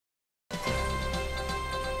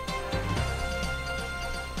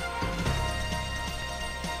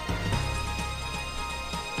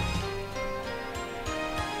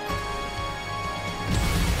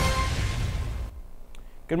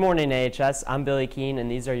Good morning, AHS. I'm Billy Keene, and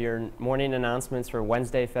these are your morning announcements for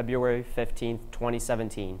Wednesday, February 15th,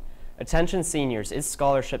 2017. Attention seniors, it's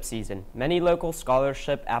scholarship season. Many local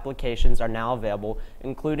scholarship applications are now available,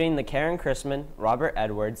 including the Karen Chrisman, Robert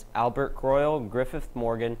Edwards, Albert Croyle, Griffith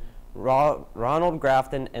Morgan, Ronald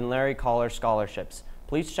Grafton, and Larry Collar scholarships.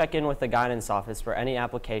 Please check in with the guidance office for any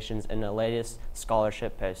applications and the latest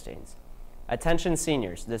scholarship postings. Attention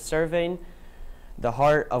seniors, the Surveying the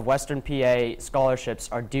Heart of Western PA scholarships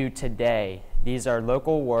are due today. These are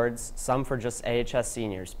local awards, some for just AHS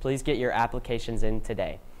seniors. Please get your applications in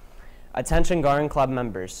today. Attention Garden Club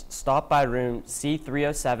members, stop by room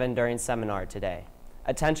C307 during seminar today.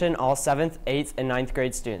 Attention all 7th, 8th, and 9th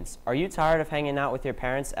grade students. Are you tired of hanging out with your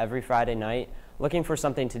parents every Friday night, looking for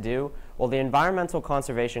something to do? Well, the Environmental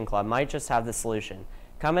Conservation Club might just have the solution.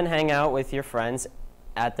 Come and hang out with your friends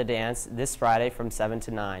at the dance this Friday from 7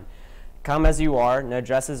 to 9. Come as you are, no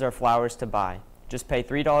dresses or flowers to buy. Just pay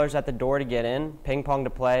 $3 at the door to get in, ping pong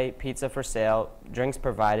to play, pizza for sale, drinks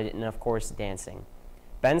provided, and of course dancing.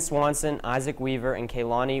 Ben Swanson, Isaac Weaver, and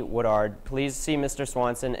Kaylani Woodard, please see Mr.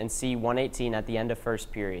 Swanson and C118 at the end of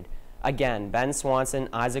first period. Again, Ben Swanson,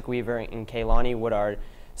 Isaac Weaver, and Kaylani Woodard,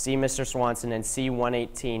 see Mr. Swanson and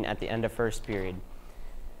C118 at the end of first period.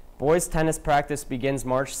 Boys tennis practice begins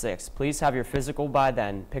March 6th. Please have your physical by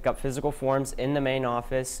then. Pick up physical forms in the main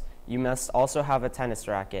office. You must also have a tennis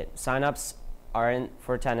racket. Sign-ups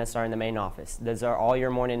for tennis are in the main office. Those are all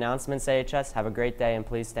your morning announcements, AHS. Have a great day, and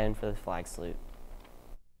please stand for the flag salute.